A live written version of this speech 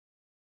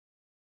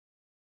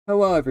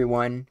Hello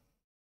everyone,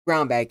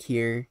 Brownback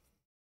here.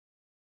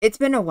 It's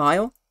been a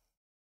while.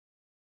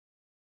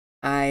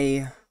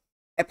 I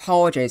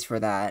apologize for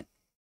that.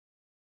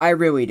 I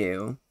really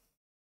do.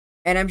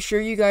 And I'm sure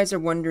you guys are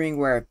wondering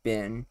where I've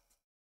been.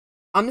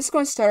 I'm just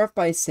going to start off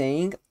by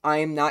saying I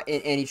am not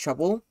in any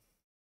trouble.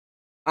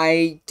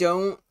 I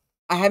don't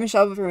I haven't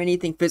struggled for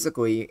anything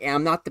physically, and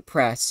I'm not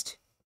depressed.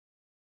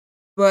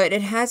 But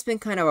it has been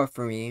kind of rough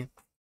for me.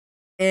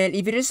 And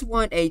if you just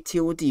want a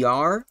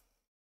TLDR,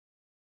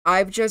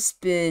 I've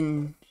just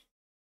been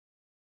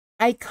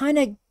I kind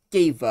of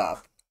gave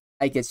up,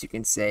 I guess you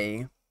can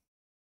say.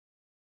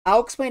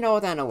 I'll explain all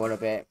that in a little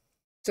bit.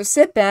 So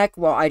sit back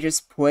while I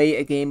just play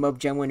a game of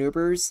JUMBLE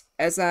Maneuvers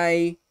as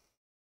I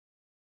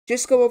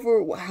just go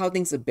over how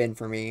things have been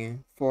for me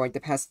for like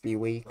the past 3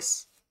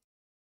 weeks.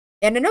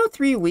 And I know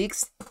 3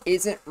 weeks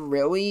isn't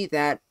really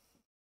that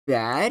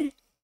bad.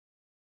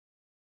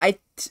 I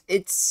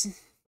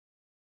it's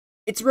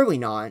it's really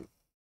not.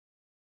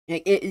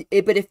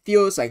 But it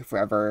feels like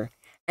forever,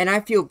 and I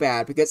feel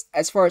bad because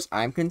as far as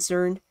I'm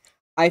concerned,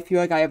 I feel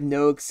like I have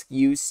no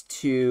excuse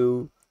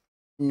to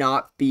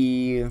not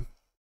be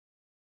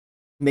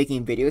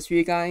making videos for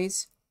you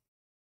guys.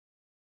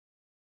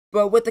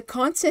 But with the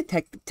constant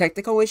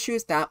technical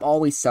issues that I'm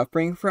always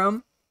suffering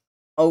from,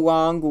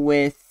 along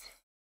with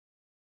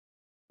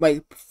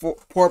like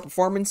poor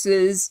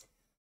performances,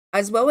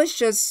 as well as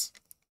just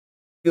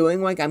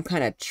feeling like I'm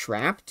kind of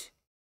trapped,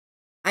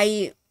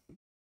 I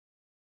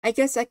I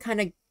guess I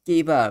kind of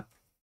gave up,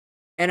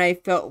 and I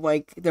felt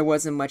like there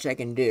wasn't much I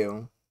can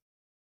do.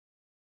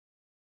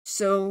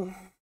 So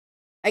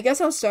I guess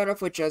I'll start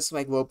off with just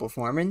like low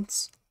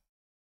performance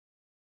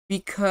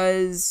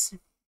because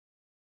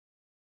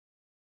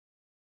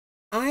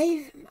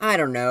I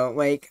don't know,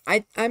 like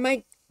I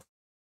might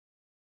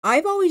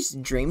I've always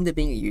dreamed of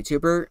being a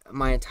YouTuber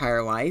my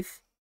entire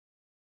life.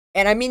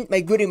 And I mean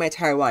like literally my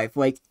entire life.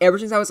 Like ever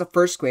since I was a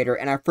first grader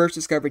and I first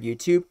discovered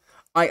YouTube,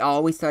 I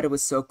always thought it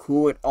was so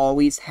cool. It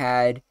always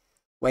had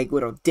like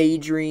little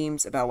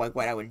daydreams about like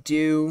what I would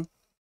do.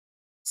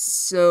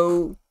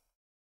 So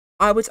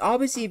I was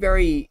obviously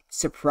very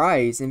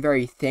surprised and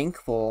very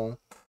thankful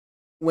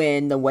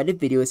when the wedding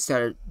videos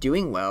started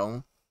doing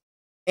well.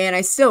 And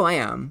I still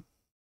am.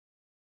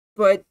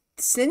 But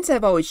since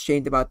I've always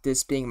dreamed about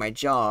this being my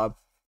job,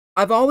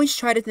 I've always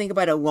tried to think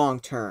about it long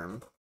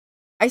term.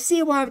 I see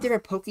a lot of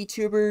different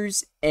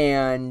PokeTubers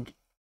and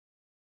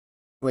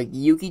like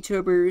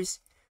YukiTubers,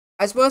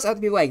 as well as other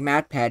people like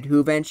MatPad who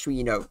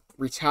eventually,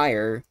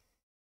 retire.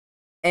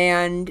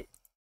 And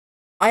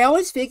I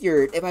always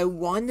figured if I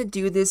wanted to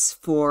do this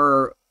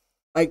for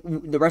like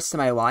the rest of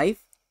my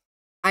life,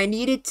 I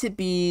needed to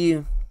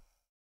be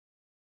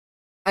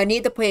I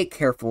need to play it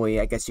carefully,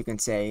 I guess you can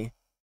say.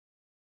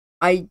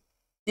 I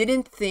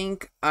didn't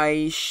think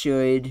I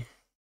should.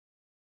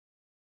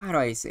 How do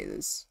I say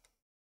this?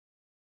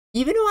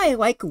 Even though I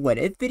like what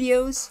if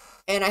videos,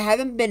 and I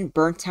haven't been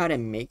burnt out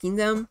in making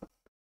them,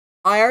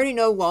 I already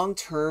know long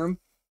term,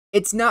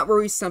 it's not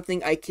really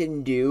something I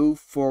can do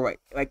for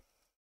like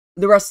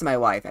the rest of my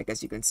life, I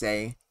guess you can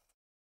say.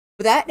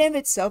 But that in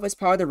itself is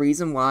part of the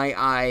reason why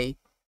I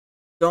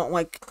don't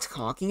like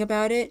talking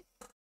about it.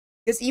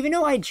 Because even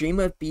though I dream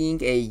of being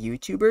a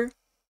YouTuber,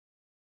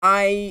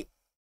 I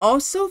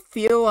also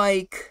feel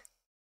like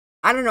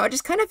I don't know. I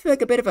just kind of feel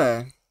like a bit of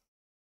a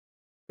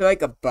feel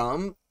like a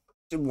bum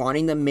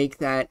wanting to make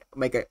that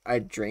like a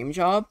dream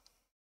job.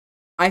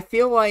 I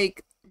feel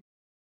like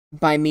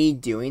by me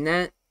doing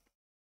that,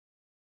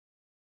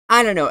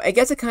 I don't know. I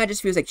guess it kind of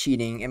just feels like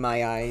cheating in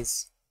my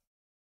eyes,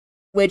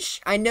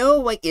 which I know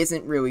like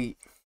isn't really.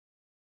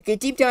 Okay,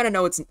 deep down,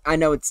 I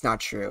know it's not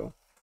true.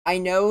 I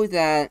know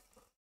that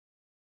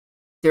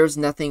there's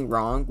nothing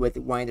wrong with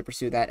wanting to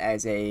pursue that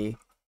as a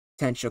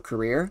potential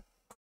career,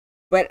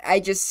 but I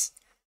just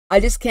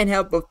can't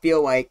help but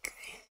feel like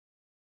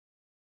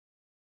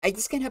I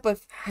just can't help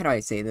but how do I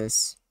say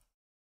this?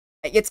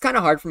 It's kind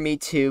of hard for me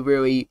to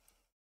really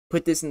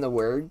put this in the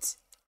words.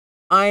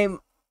 I'm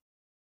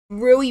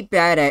really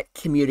bad at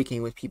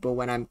communicating with people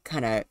when I'm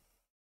kind of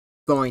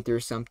going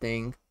through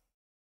something.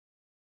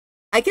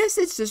 I guess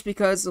it's just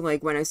because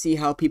like when I see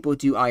how people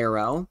do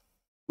IRL,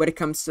 when it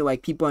comes to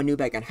like people I knew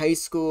back in high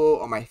school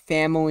or my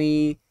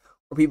family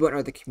or people in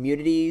other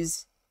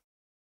communities,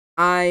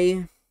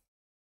 I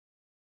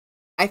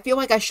I feel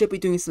like I should be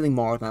doing something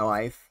more with my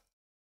life.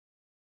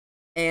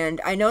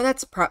 And I know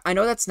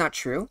that's not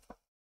true.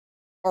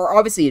 Or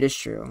obviously it is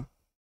true.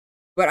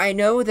 But I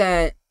know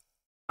that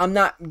I'm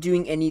not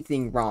doing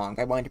anything wrong.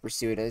 I want to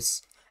pursue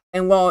this.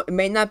 And while it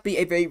may not be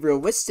a very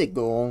realistic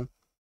goal,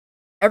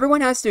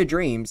 everyone has their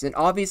dreams, and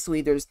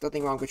obviously there's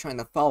nothing wrong with trying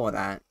to follow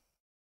that.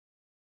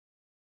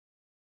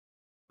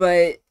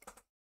 But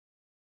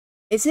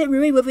is it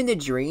really living the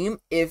dream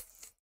if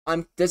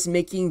I'm just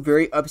making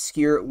very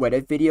obscure what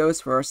if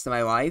videos for the rest of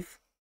my life?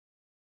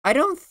 I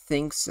don't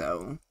think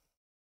so.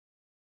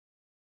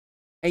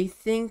 I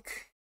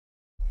think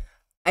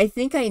I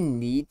think I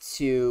need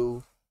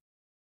to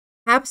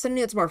have something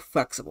that's more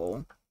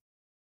flexible.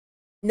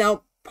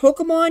 Now,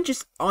 Pokemon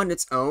just on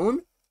its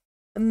own,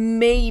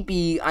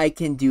 maybe I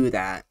can do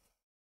that.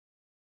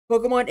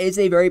 Pokemon is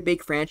a very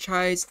big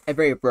franchise, a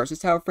very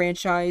versatile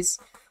franchise,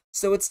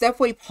 so it's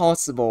definitely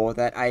possible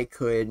that I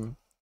could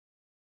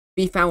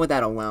be found with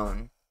that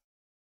alone.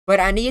 But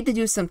I needed to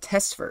do some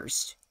tests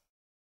first.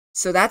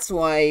 So that's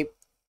why,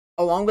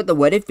 along with the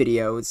what if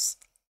videos,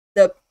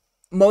 the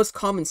most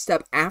common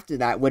step after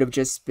that would have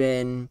just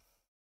been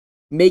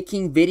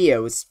making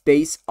videos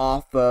based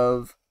off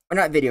of, or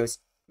not videos,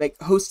 like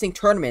hosting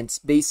tournaments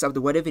based off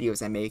the what if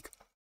videos I make.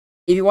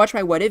 If you watch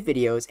my what if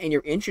videos and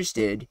you're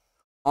interested,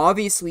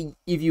 obviously,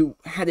 if you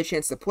had the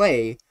chance to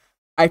play,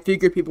 I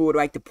figured people would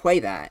like to play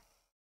that.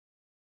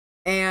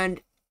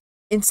 And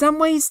in some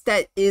ways,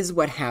 that is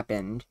what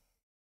happened.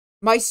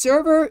 My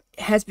server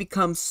has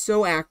become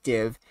so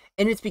active,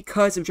 and it's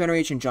because of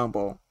Generation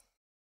Jumble.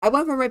 I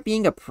went from it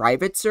being a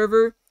private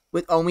server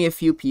with only a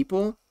few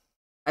people,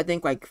 I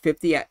think like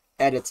 50 at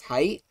its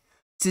height,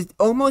 to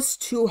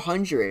almost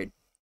 200.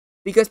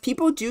 Because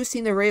people do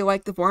seem to really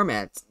like the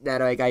formats that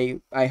like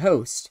I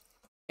host.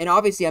 And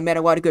obviously I met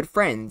a lot of good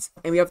friends,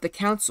 and we have the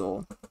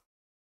council.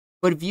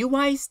 But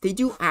view-wise, they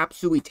do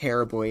absolutely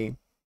terribly.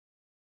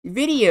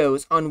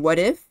 Videos on what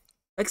if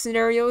like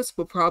scenarios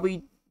will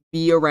probably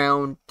be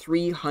around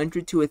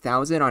 300 to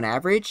 1,000 on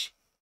average.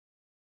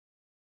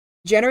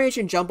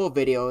 Generation Jumble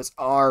videos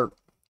are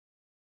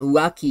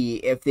lucky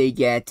if they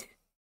get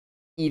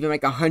even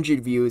like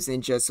 100 views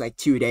in just like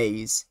 2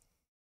 days.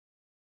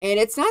 And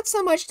it's not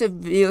so much the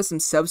videos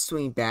themselves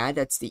doing bad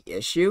that's the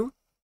issue.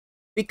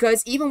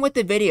 Because even with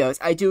the videos,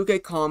 I do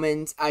get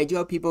comments, I do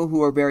have people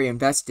who are very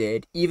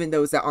invested, even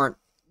those that aren't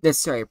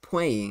necessarily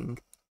playing.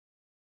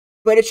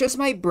 But it's just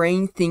my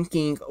brain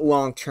thinking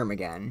long term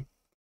again.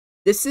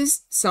 This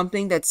is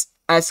something that's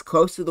as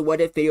close to the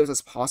what if videos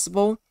as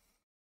possible,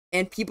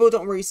 and people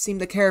don't really seem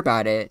to care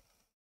about it.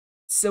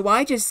 So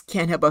I just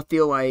can't help but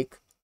feel like,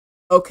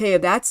 okay,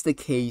 if that's the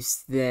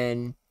case,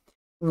 then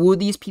would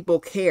these people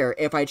care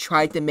if I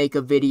tried to make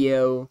a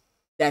video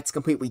that's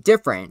completely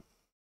different?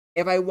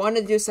 If I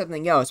wanted to do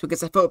something else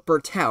because I felt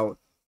burnt out,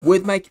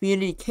 would my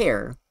community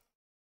care?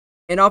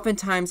 And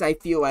oftentimes I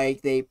feel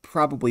like they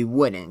probably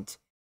wouldn't,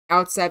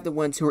 outside the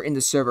ones who are in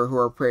the server who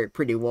are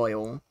pretty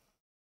loyal.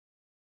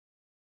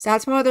 So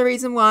that's part of the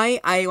reason why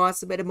I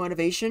lost a bit of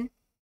motivation,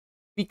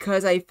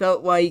 because I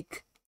felt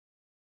like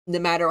no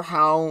matter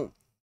how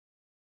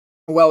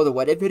well the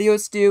what if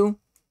videos do,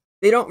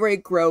 they don't really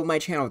grow my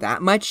channel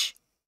that much.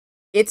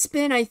 It's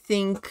been, I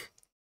think,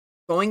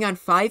 going on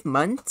 5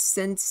 months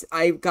since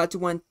I got to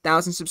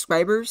 1,000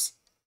 subscribers,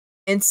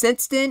 and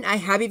since then I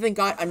have even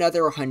got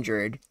another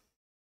 100.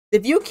 The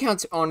view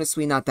count's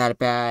honestly not that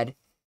bad,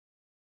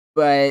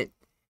 but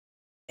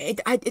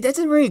it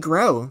doesn't really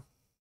grow.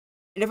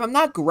 And if I'm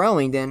not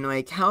growing, then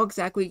like how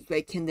exactly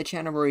like can the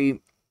channel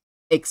really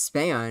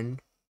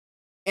expand?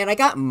 And I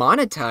got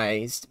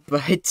monetized,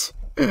 but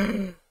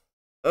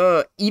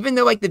even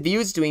though like the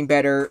views doing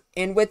better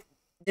and with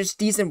just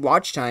decent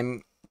watch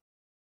time,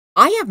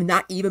 I have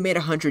not even made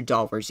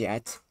 $100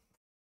 yet.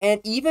 And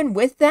even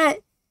with that,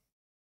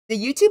 the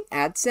YouTube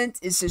AdSense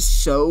is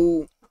just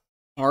so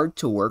hard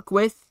to work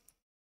with.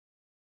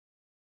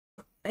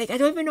 Like I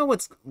don't even know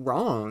what's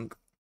wrong,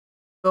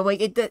 but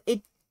like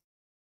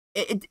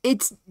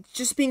it's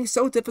just being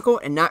so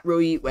difficult and not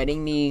really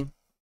letting me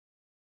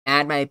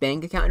add my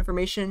bank account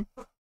information.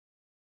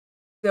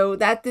 So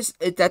this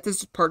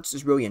part's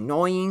is really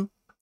annoying.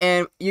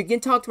 And you can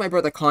talk to my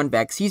brother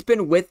Convex. He's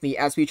been with me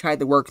as we tried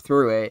to work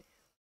through it.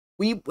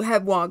 We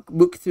have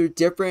looked through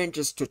different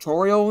just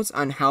tutorials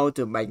on how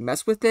to like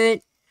mess with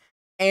it.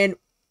 And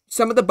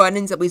some of the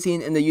buttons that we've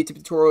seen in the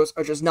YouTube tutorials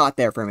are just not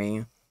there for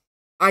me.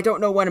 I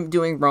don't know what I'm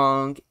doing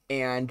wrong,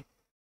 and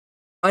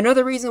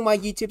another reason why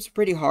YouTube's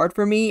pretty hard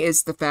for me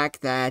is the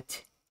fact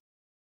that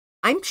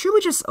I'm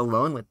truly just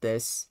alone with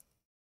this.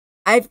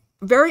 I've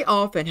very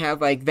often have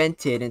like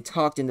vented and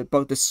talked in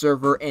both the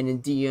server and in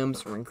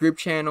DMs or in group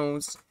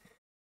channels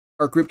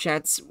or group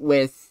chats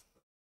with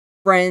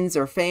friends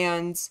or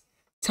fans,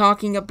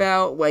 talking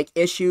about like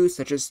issues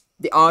such as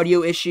the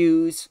audio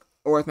issues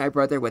or with my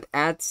brother with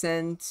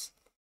AdSense,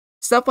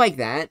 stuff like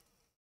that.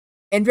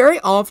 And very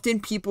often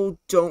people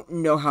don't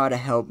know how to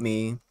help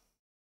me.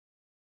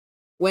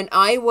 When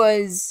I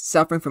was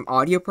suffering from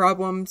audio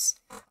problems,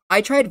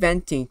 I tried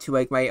venting to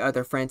like my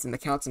other friends and the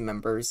council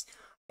members,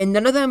 and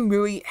none of them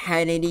really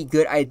had any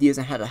good ideas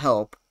on how to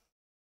help.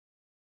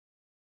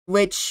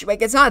 Which,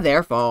 like, it's not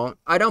their fault.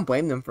 I don't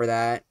blame them for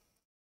that.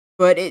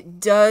 But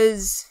it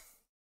does,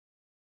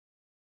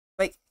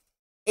 like,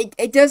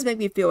 it does make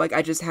me feel like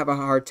I just have a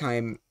hard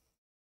time,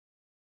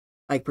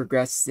 like,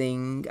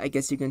 progressing, I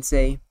guess you can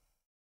say.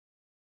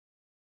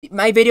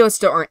 My videos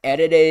still aren't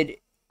edited,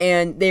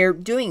 and they're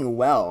doing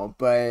well,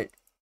 but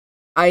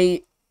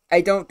I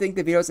don't think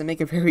the videos I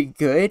make are very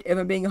good, if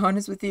I'm being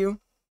honest with you.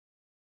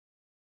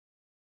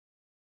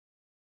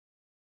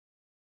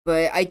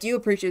 But I do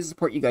appreciate the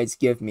support you guys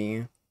give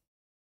me.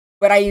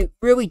 But I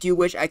really do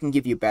wish I can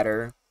give you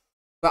better.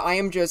 But I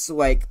am just,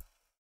 like,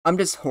 I'm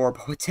just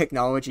horrible with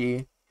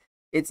technology.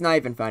 It's not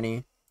even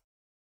funny.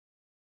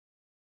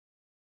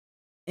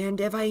 And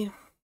if I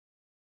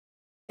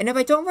And if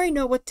I don't really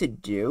know what to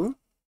do,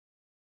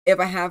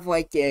 if I have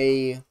like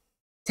a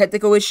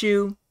technical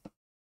issue,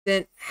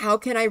 then how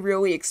can I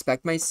really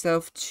expect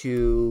myself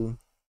to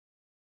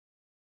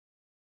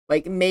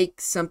like make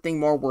something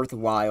more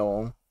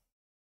worthwhile?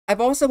 I've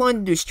also wanted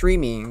to do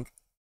streaming,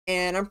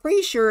 and I'm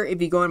pretty sure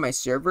if you go on my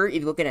server, if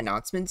you look at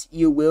announcements,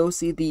 you will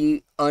see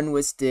the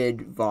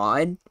unlisted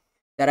VOD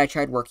that I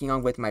tried working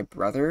on with my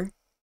brother.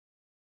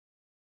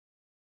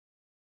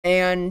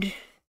 And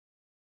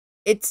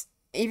it's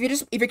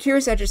if you're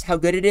curious at just how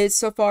good it is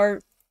so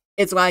far,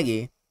 it's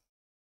laggy.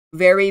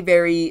 Very,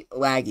 very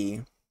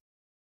laggy.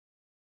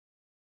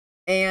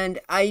 And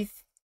I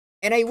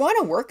want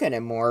to work on it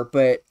more,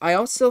 but I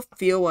also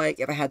feel like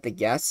if I had to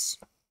guess,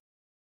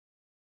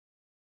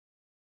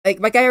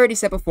 like I already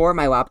said before,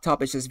 my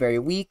laptop is just very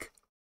weak.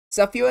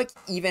 So I feel like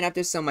even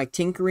after some like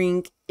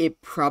tinkering,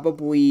 it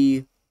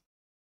probably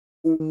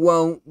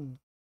won't.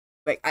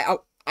 Like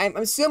I'm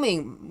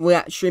assuming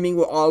that streaming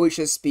will always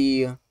just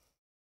be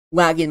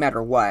laggy no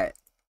matter what,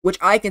 which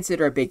I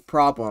consider a big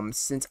problem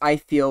since I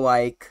feel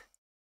like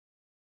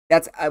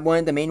that's one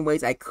of the main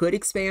ways I could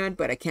expand,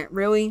 but I can't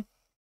really.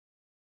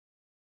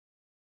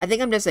 I think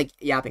I'm just like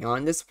yapping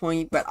on this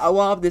point, but a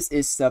lot of this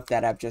is stuff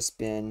that I've just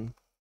been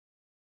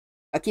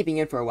keeping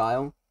in for a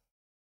while.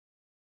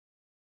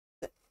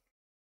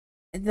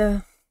 I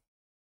don't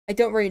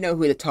really know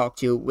who to talk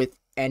to with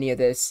any of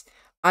this.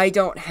 I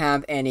don't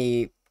have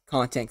any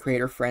content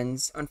creator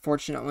friends,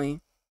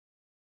 unfortunately.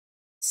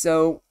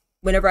 So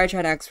whenever I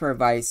try to ask for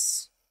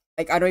advice,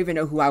 like I don't even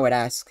know who I would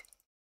ask.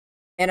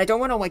 And I don't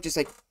want to like just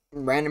like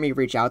randomly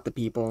reach out to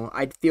people.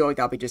 I feel like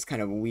that'll be just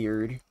kind of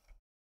weird.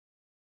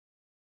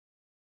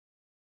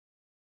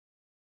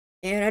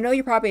 And I know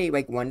you're probably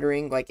like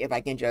wondering like if I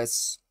can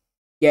just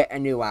get a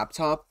new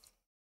laptop.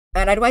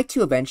 And I'd like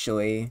to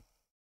eventually.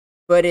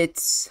 But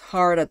it's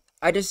hard.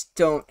 I just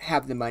don't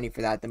have the money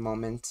for that at the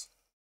moment.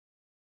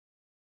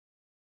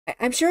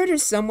 I'm sure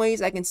there's some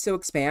ways I can still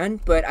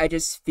expand, but I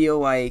just feel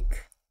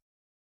like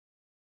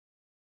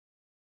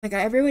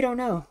I really don't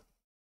know.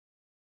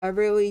 I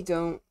really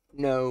don't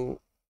know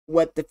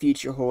what the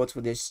future holds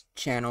for this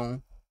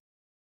channel.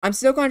 I'm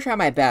still going to try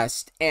my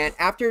best, and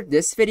after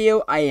this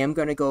video, I am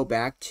going to go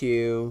back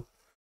to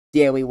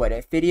daily what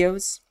if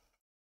videos.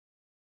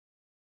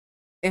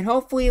 And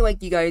hopefully,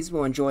 like, you guys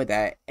will enjoy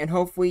that, and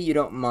hopefully you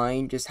don't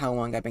mind just how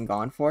long I've been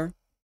gone for.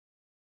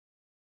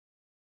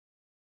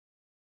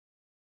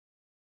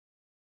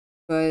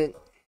 But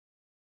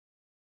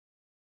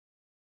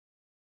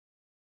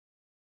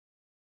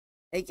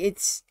like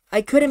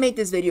I could have made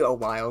this video a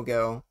while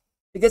ago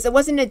because I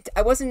wasn't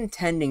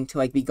intending to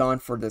like be gone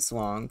for this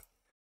long.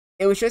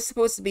 It was just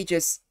supposed to be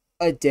just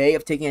a day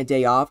of taking a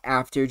day off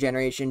after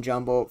Generation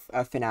Jumble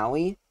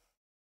finale.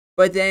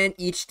 But then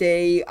each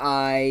day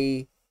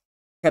I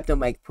kept on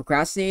like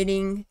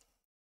procrastinating.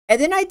 And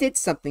then I did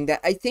something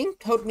that I think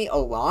told me a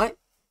lot,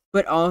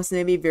 but also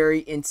made me very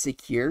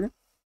insecure.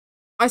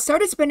 I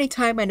started spending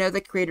time in other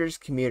creators'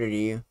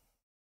 community.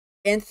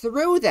 And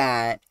through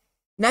that,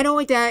 not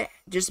only that,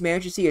 just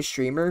managed to see a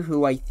streamer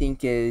who I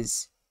think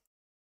is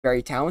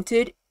very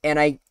talented, and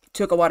I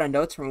took a lot of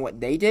notes from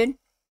what they did,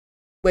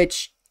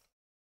 which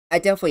I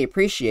definitely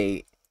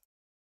appreciate.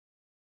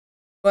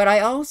 But I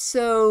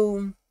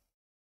also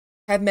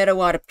have met a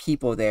lot of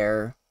people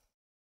there.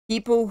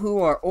 People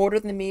who are older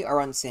than me, are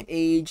on the same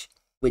age,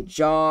 with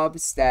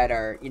jobs that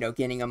are, you know,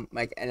 getting them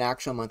like an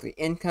actual monthly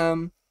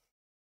income.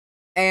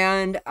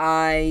 And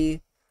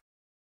they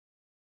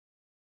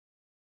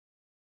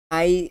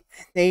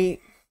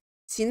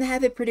seem to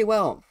have it pretty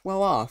well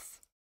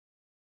off.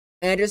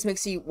 And it just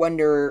makes you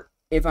wonder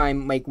if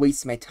I'm like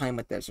wasting my time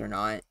with this or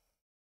not.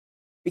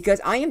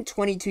 Because I am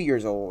 22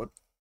 years old,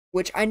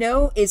 which I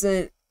know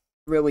isn't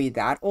really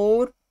that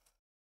old,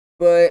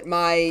 but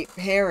my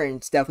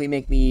parents definitely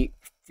make me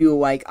feel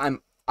like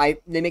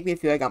they make me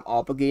feel like I'm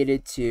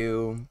obligated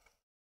to,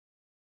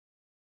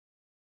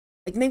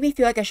 like, make me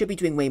feel like I should be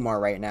doing way more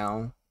right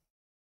now.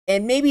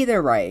 And maybe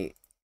they're right,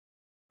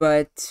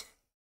 but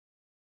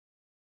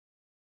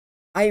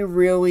I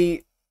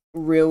really,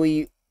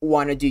 really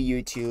want to do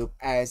YouTube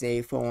as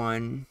a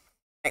full-on.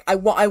 I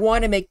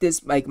want to make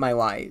this like my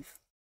life,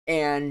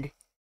 and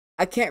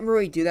I can't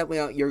really do that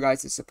without your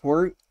guys'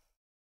 support.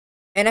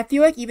 And I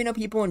feel like even though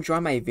people enjoy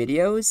my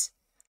videos,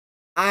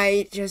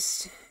 I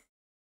don't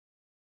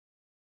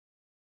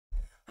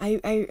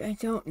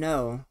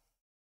know.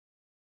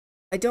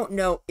 I don't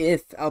know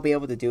if I'll be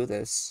able to do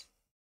this.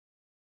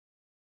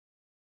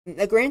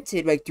 Now,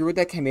 granted, like through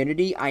the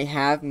community, I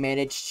have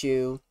managed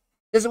to.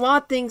 There's a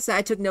lot of things that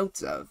I took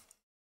notes of,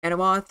 and a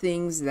lot of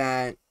things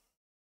that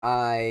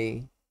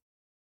I.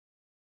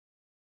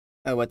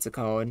 Oh, what's it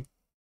called?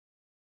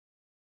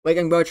 Like,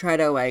 I'm gonna try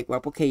to like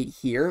replicate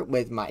here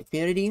with my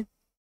community.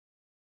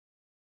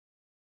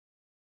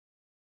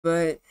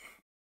 But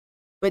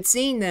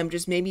seeing them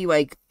just made me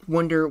like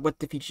wonder what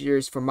the future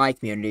is for my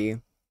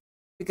community,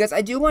 because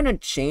I do want to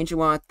change a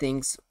lot of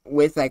things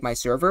with like my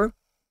server.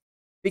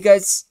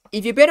 Because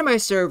if you've been on my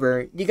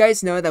server, you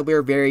guys know that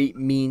we're very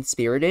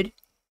mean-spirited.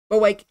 But,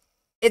 like,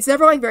 it's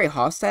never, like, very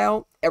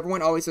hostile.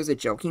 everyone always does it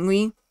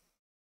jokingly.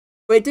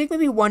 But it did make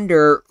me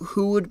wonder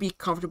who would be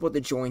comfortable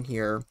to join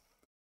here,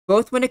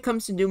 both when it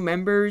comes to new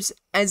members,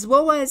 as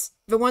well as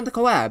if I wanted to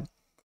collab.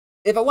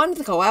 If I wanted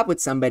to collab with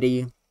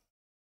somebody,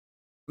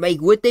 like,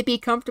 would they be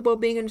comfortable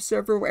being in a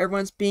server where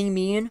everyone's being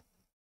mean?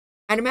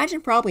 I'd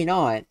imagine probably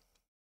not.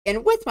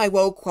 And with my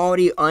low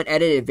quality,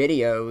 unedited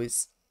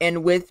videos,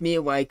 and with me,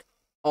 like,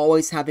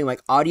 always having,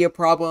 like, audio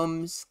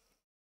problems,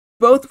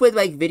 both with,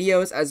 like,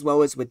 videos as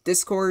well as with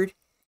Discord,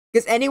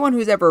 because anyone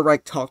who's ever,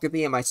 like, talked to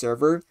me on my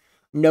server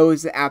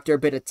knows that after a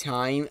bit of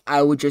time,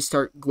 I would just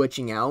start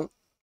glitching out,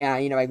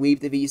 and, you know, I leave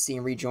the VC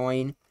and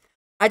rejoin.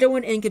 I don't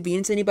want to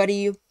inconvenience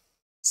anybody,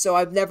 so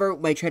I've never,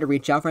 like, tried to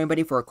reach out for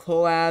anybody for a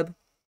collab,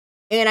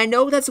 and I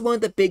know that's one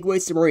of the big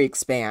ways to really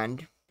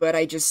expand, but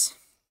I just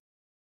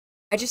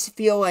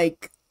feel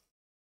like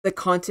the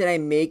content I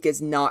make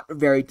is not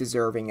very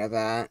deserving of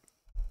that.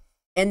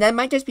 And that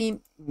might just be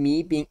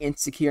me being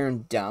insecure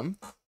and dumb.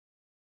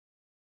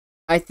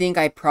 I think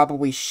I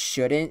probably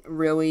shouldn't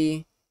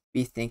really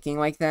be thinking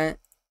like that.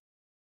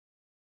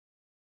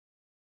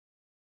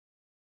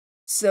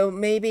 So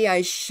maybe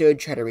I should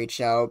try to reach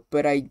out,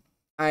 but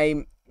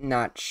I'm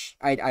not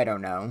I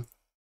don't know.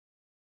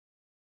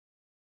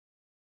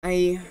 So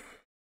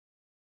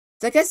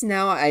I guess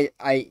now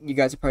you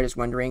guys are probably just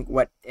wondering,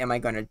 what am I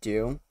gonna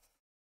do?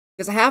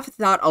 Because I have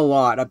thought a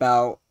lot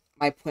about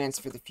my plans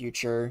for the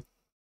future.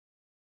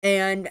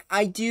 And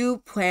I do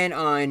plan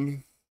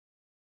on...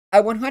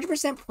 I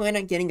 100% plan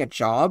on getting a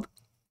job,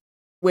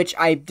 which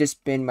I've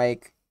just been,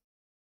 like,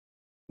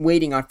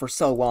 waiting on for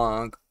so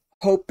long,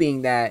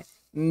 hoping that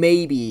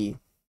maybe,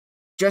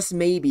 just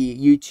maybe,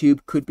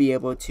 YouTube could be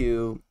able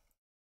to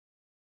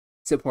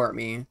support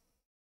me.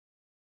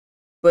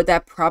 But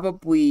that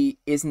probably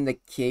isn't the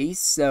case,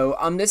 so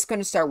I'm just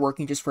gonna start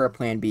working just for a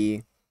plan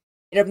B.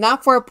 And if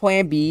not for a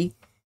plan B,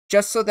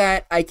 just so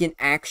that I can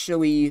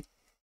actually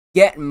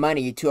get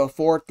money to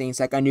afford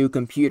things like a new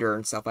computer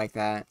and stuff like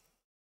that.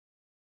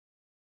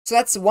 So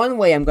that's one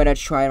way I'm gonna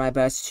try my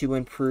best to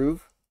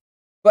improve.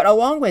 But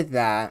along with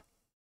that,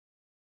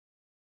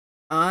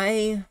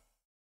 I've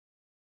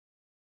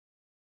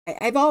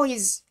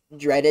always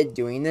dreaded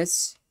doing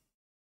this.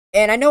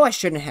 And I know I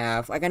shouldn't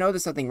have. Like, I know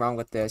there's something wrong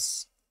with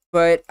this.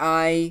 But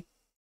I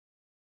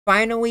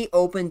finally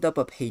opened up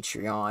a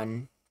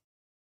Patreon.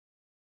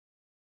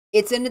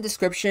 It's in the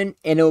description,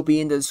 and it'll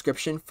be in the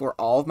description for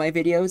all of my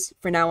videos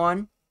from now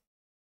on.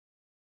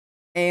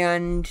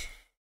 And,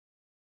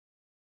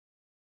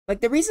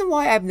 like, the reason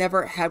why I've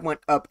never had one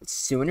up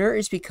sooner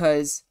is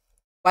because,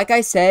 like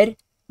I said,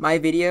 my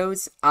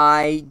videos,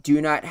 I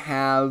do not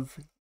have,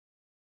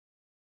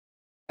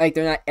 like,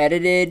 they're not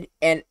edited,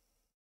 and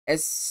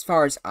as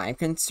far as I'm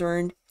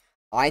concerned,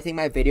 I think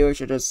my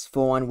videos are just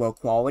full-on low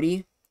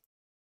quality,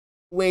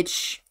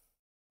 which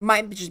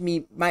might just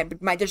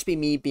be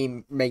me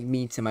being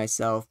mean to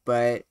myself,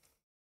 but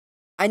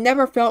I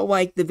never felt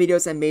like the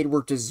videos I made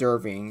were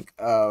deserving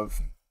of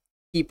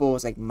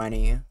people's, like,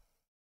 money.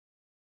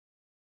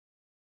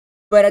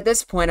 But at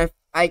this point,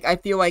 I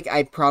feel like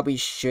I probably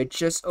should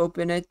just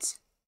open it.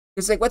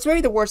 Because, like, what's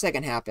really the worst that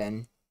can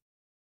happen?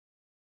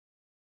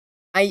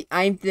 I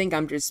think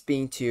I'm just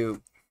being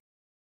too...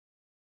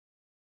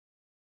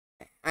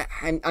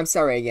 I'm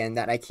sorry again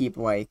that I keep,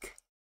 like,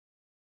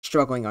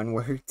 struggling on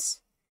words.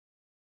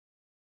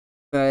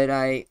 But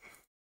I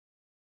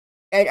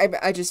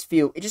just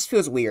feel, it just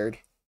feels weird.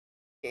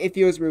 It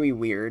feels really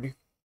weird.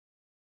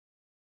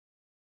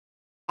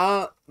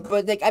 But,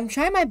 like, I'm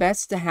trying my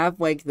best to have,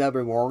 like, the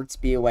rewards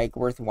be, like,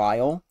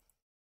 worthwhile.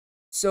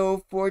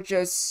 So,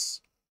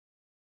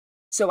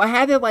 so I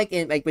have it, like,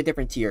 in, like, with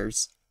different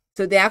tiers.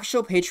 So the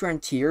actual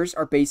Patreon tiers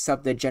are based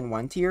off the Gen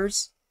 1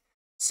 tiers.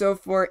 So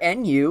for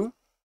NU,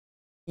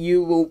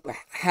 you will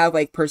have,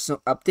 like,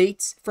 personal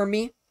updates from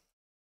me.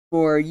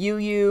 For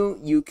UU,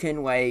 you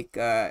can, like,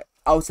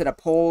 I'll set up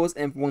polls,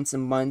 and once a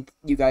month,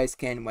 you guys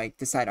can, like,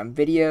 decide on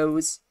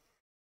videos.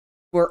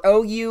 For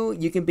OU,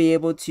 you can be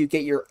able to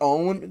get your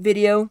own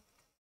video,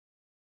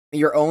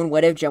 your own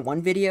What If Gen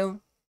 1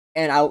 video,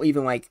 and I'll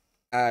even, like,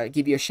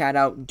 give you a shout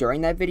out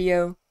during that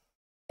video.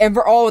 And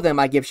for all of them,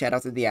 I give shout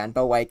outs at the end,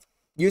 but, like,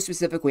 you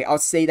specifically, I'll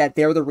say that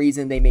they're the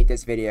reason they made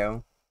this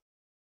video.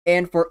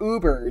 And for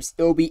Ubers,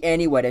 it'll be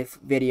any What If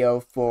video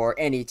for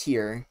any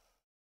tier.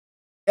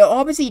 It'll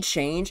obviously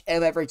change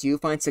if I ever do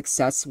find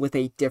success with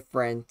a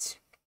different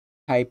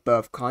type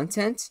of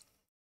content.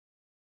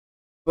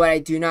 But I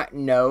do not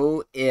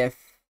know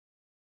if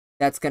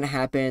that's going to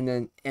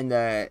happen in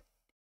the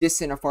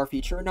distant or far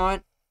future or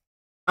not.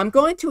 I'm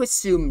going to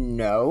assume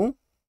no.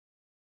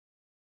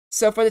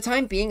 So for the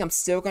time being, I'm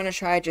still going to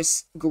try to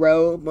just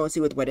grow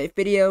mostly with What If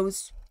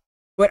videos.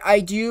 But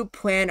I do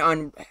plan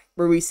on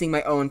releasing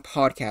my own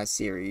podcast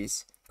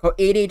series called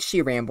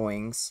ADHD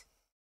Ramblings.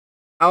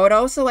 I would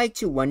also like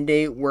to one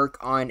day work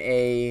on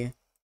a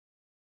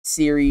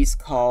series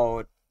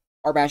called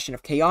Our Bastion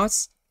of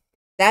Chaos.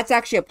 That's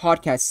actually a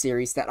podcast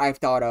series that I've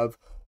thought of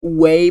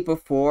way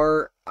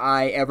before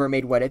I ever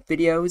made What If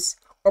videos,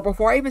 or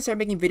before I even started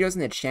making videos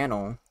on the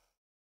channel.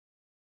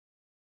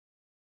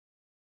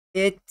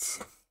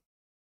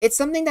 it's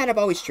something that I've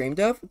always dreamed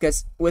of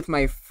because with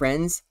my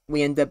friends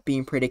we end up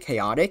being pretty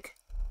chaotic.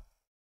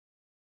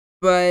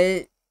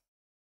 But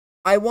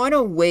I want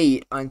to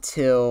wait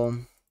until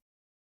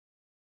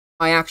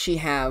I actually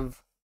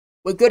have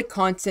with good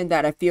content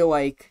that I feel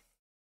like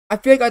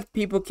other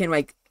people can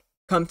like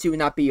come to and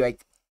not be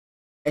like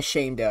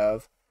ashamed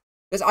of.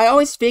 Because I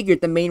always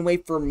figured the main way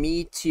for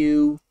me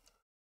to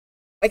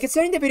like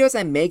considering the videos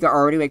I make are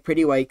already like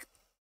pretty like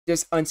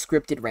just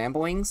unscripted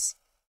ramblings.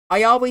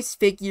 I always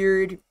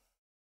figured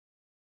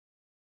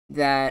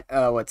that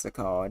what's it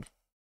called?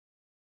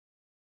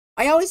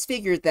 I always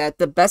figured that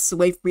the best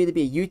way for me to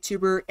be a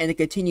YouTuber and to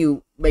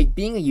continue like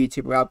being a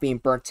YouTuber without being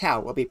burnt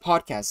out will be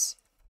podcasts.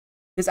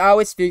 Because I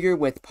always figure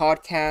with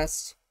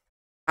podcasts,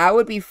 I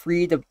would be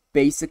free to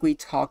basically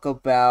talk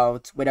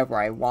about whatever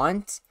I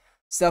want.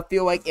 So I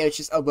feel like it's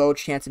just a low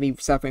chance of me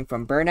suffering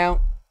from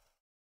burnout.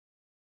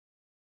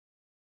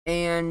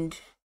 And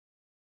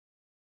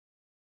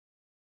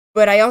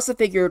but I also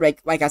figured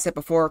like I said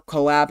before,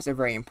 collabs are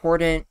very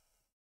important.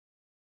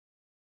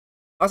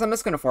 Also, I'm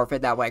just gonna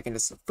forfeit that way I can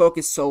just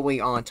focus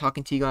solely on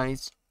talking to you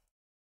guys.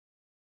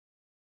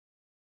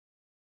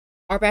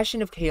 Our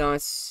Bastion of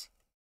Chaos.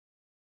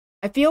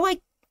 I feel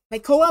like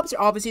collabs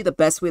are obviously the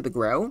best way to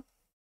grow.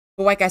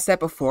 But like I said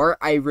before,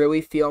 I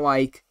really feel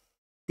like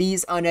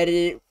these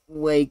unedited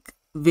like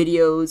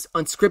videos,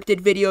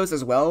 unscripted videos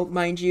as well,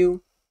 mind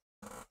you.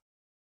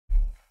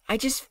 I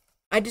just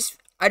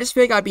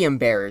feel like I'd be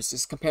embarrassed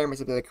just comparing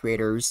myself to other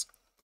creators.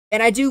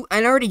 And I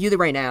already do that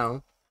right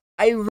now.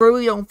 I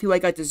really don't feel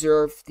like I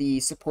deserve the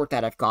support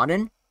that I've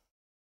gotten.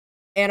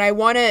 And I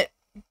want to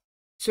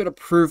sort of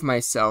prove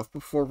myself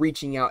before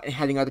reaching out and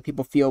having other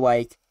people feel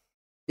like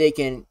they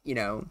can,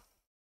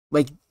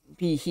 like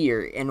be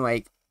here and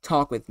like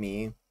talk with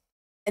me.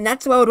 And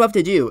that's what I would love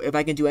to do if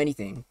I can do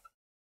anything.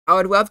 I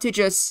would love to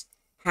just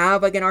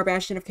have like an Art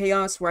Bastion of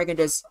Chaos where I can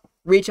just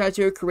reach out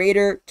to a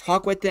creator,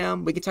 talk with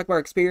them, we can talk about our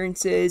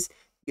experiences,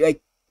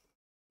 like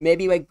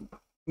maybe like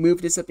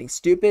move to something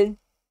stupid.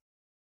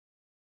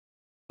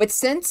 But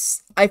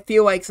since I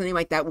feel like something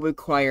like that would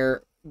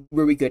require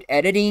really good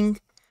editing,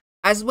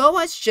 as well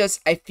as just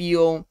I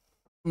feel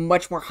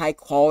much more high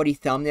quality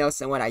thumbnails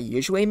than what I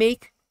usually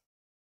make,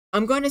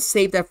 I'm going to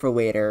save that for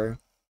later.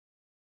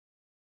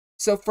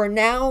 So for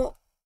now,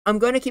 I'm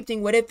going to keep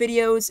doing what if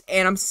videos,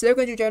 and I'm still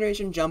going to do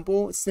Generation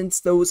Jumble, since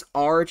those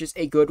are just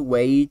a good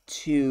way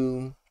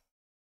to,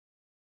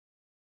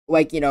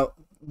 like,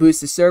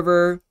 boost the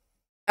server,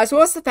 as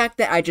well as the fact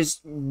that I just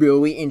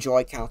really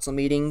enjoy council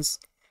meetings.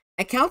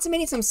 And council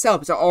meetings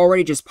themselves are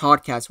already just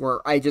podcasts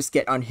where I just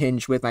get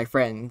unhinged with my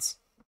friends.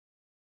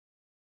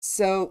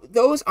 So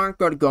those aren't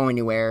going to go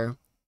anywhere.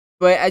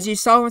 But as you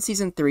saw in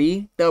Season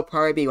 3, they'll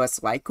probably be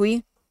less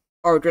likely,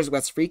 or just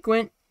less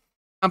frequent.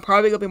 I'm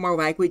probably going to be more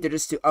likely to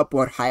just to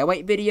upload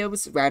highlight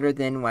videos rather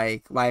than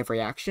like live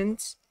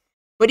reactions.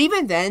 But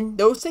even then,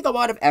 those take a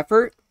lot of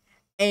effort.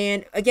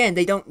 And again,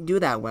 they don't do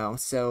that well.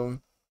 So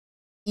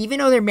even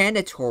though they're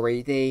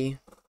mandatory,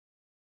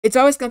 it's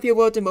always going to feel a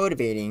little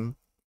demotivating.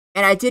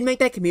 And I did make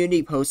that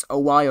community post a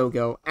while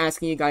ago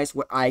asking you guys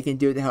what I can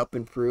do to help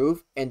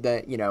improve and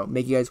to,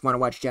 make you guys want to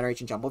watch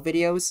Generation Jumble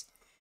videos.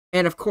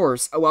 And of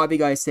course, a lot of you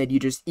guys said you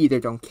just either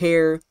don't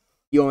care,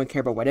 you only care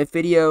about what if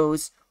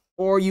videos,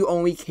 or you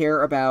only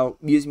care about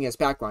using me as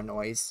background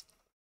noise.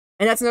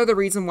 And that's another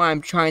reason why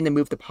I'm trying to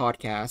move the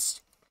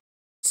podcast.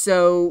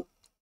 So,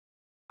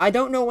 I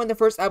don't know when the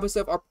first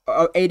episode of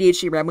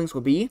ADHD Ramblings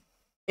will be.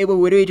 It will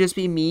literally just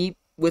be me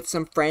with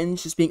some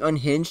friends just being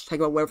unhinged,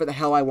 talking about whatever the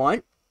hell I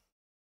want.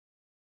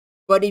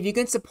 But if you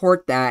can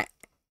support that,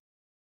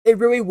 it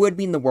really would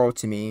mean the world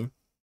to me.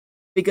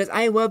 Because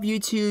I love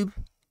YouTube,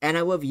 and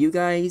I love you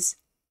guys.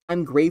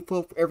 I'm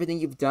grateful for everything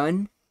you've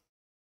done.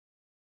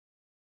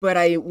 But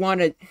I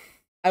want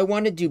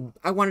to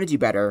do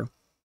better.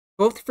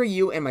 Both for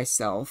you and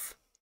myself.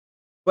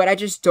 But I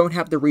just don't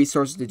have the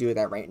resources to do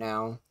that right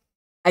now.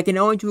 I can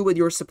only do it with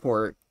your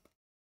support.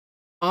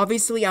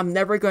 Obviously, I'm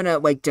never gonna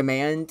like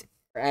demand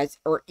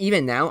or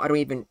even now, I don't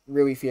even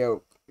really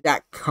feel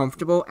that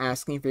comfortable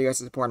asking for you guys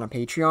to support on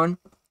Patreon.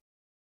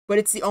 But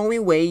it's the only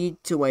way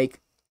to like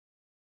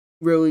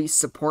really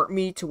support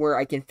me to where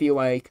I can feel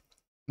like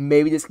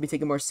maybe this can be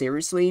taken more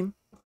seriously.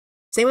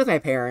 Same with my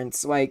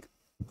parents. Like,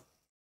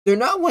 they're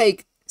not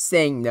like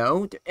saying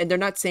no, and they're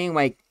not saying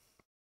like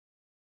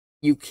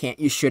you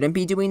shouldn't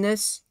be doing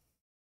this.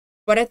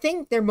 But I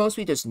think they're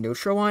mostly just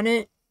neutral on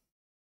it.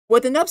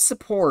 With enough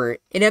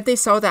support, and if they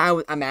saw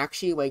that I'm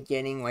actually like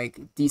getting like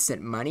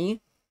decent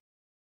money,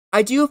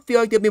 I do feel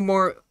like they'll be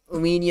more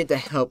lenient to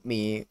help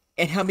me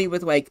and help me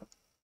with like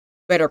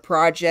better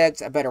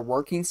projects, a better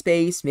working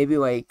space, maybe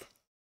like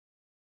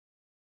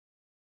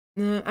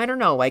I don't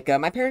know, like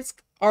my parents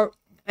are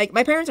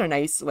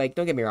nice, like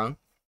don't get me wrong.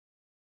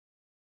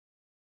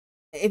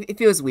 It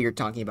feels weird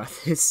talking about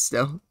this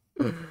still.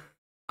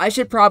 I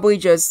should probably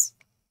just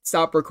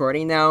stop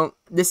recording now.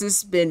 This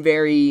has been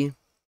very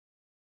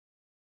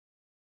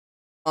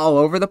all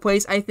over the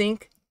place, I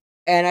think.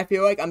 And I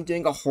feel like I'm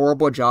doing a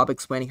horrible job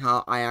explaining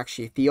how I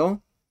actually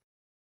feel.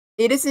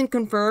 It isn't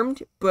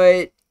confirmed,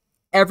 but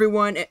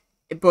Everyone,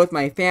 both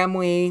my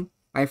family,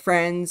 my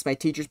friends, my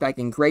teachers back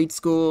in grade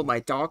school, my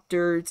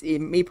doctors,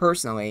 even me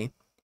personally,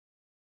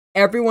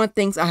 everyone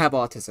thinks I have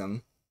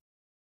autism.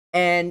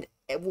 And,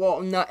 well,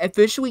 I'm not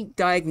officially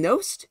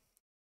diagnosed.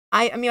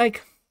 I mean,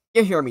 like,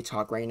 you're hearing me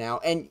talk right now,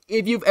 and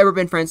if you've ever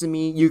been friends with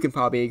me, you can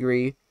probably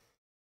agree.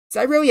 So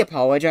I really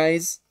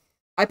apologize.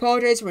 I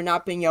apologize for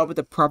not being able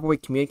to properly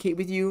communicate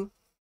with you.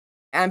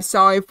 I'm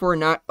sorry for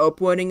not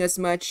uploading as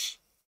much,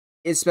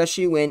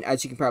 especially when,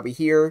 as you can probably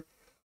hear,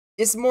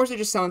 it's more so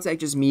just sounds like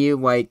just me,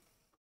 like,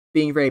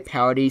 being very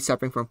pouty,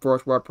 suffering from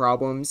fourth world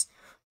problems.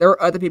 There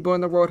are other people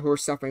in the world who are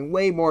suffering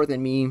way more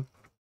than me.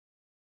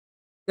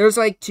 There's,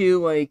 like,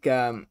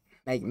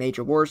 like,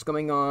 major wars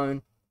going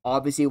on.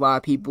 Obviously, a lot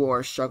of people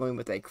are struggling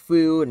with, like,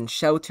 food and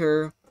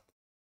shelter.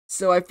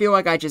 So I feel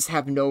like I just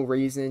have no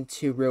reason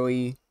to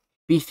really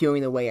be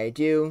feeling the way I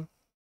do.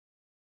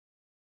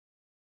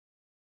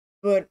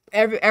 But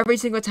every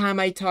single time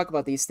I talk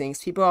about these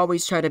things, people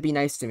always try to be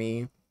nice to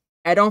me.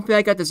 I don't feel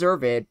like I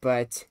deserve it,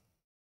 but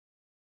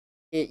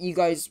you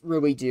guys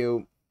really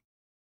do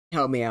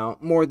help me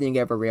out more than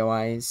you ever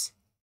realize.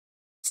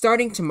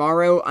 Starting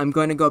tomorrow, I'm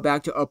going to go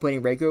back to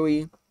uploading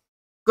regularly.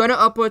 Gonna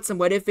upload some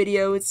what if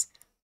videos.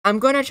 I'm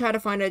gonna try to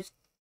find a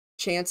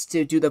chance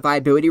to do the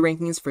viability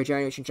rankings for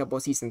Generation Jumble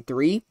Season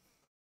 3,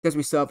 because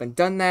we still haven't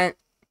done that.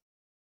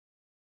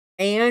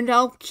 And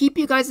I'll just keep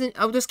you guys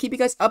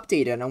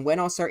updated on when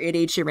I'll start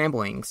ADHD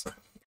Ramblings.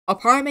 I'll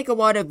probably make a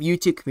lot of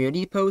YouTube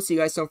community posts so you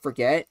guys don't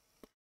forget.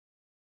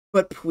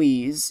 But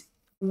please,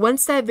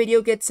 once that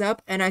video gets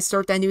up and I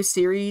start that new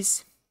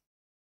series,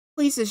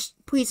 please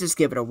just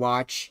give it a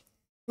watch.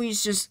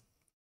 Please just,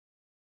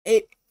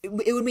 it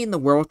would mean the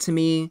world to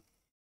me.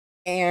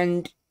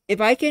 And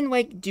if I can,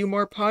 like, do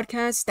more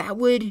podcasts, I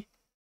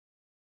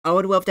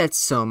would love that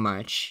so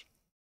much.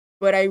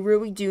 But I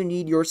really do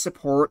need your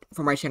support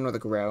for my channel to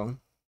grow.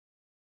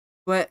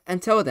 But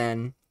until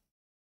then,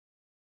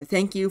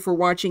 thank you for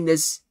watching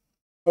this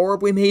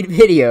horribly made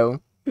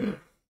video.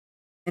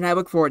 And I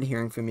look forward to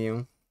hearing from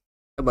you.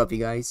 I love you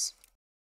guys.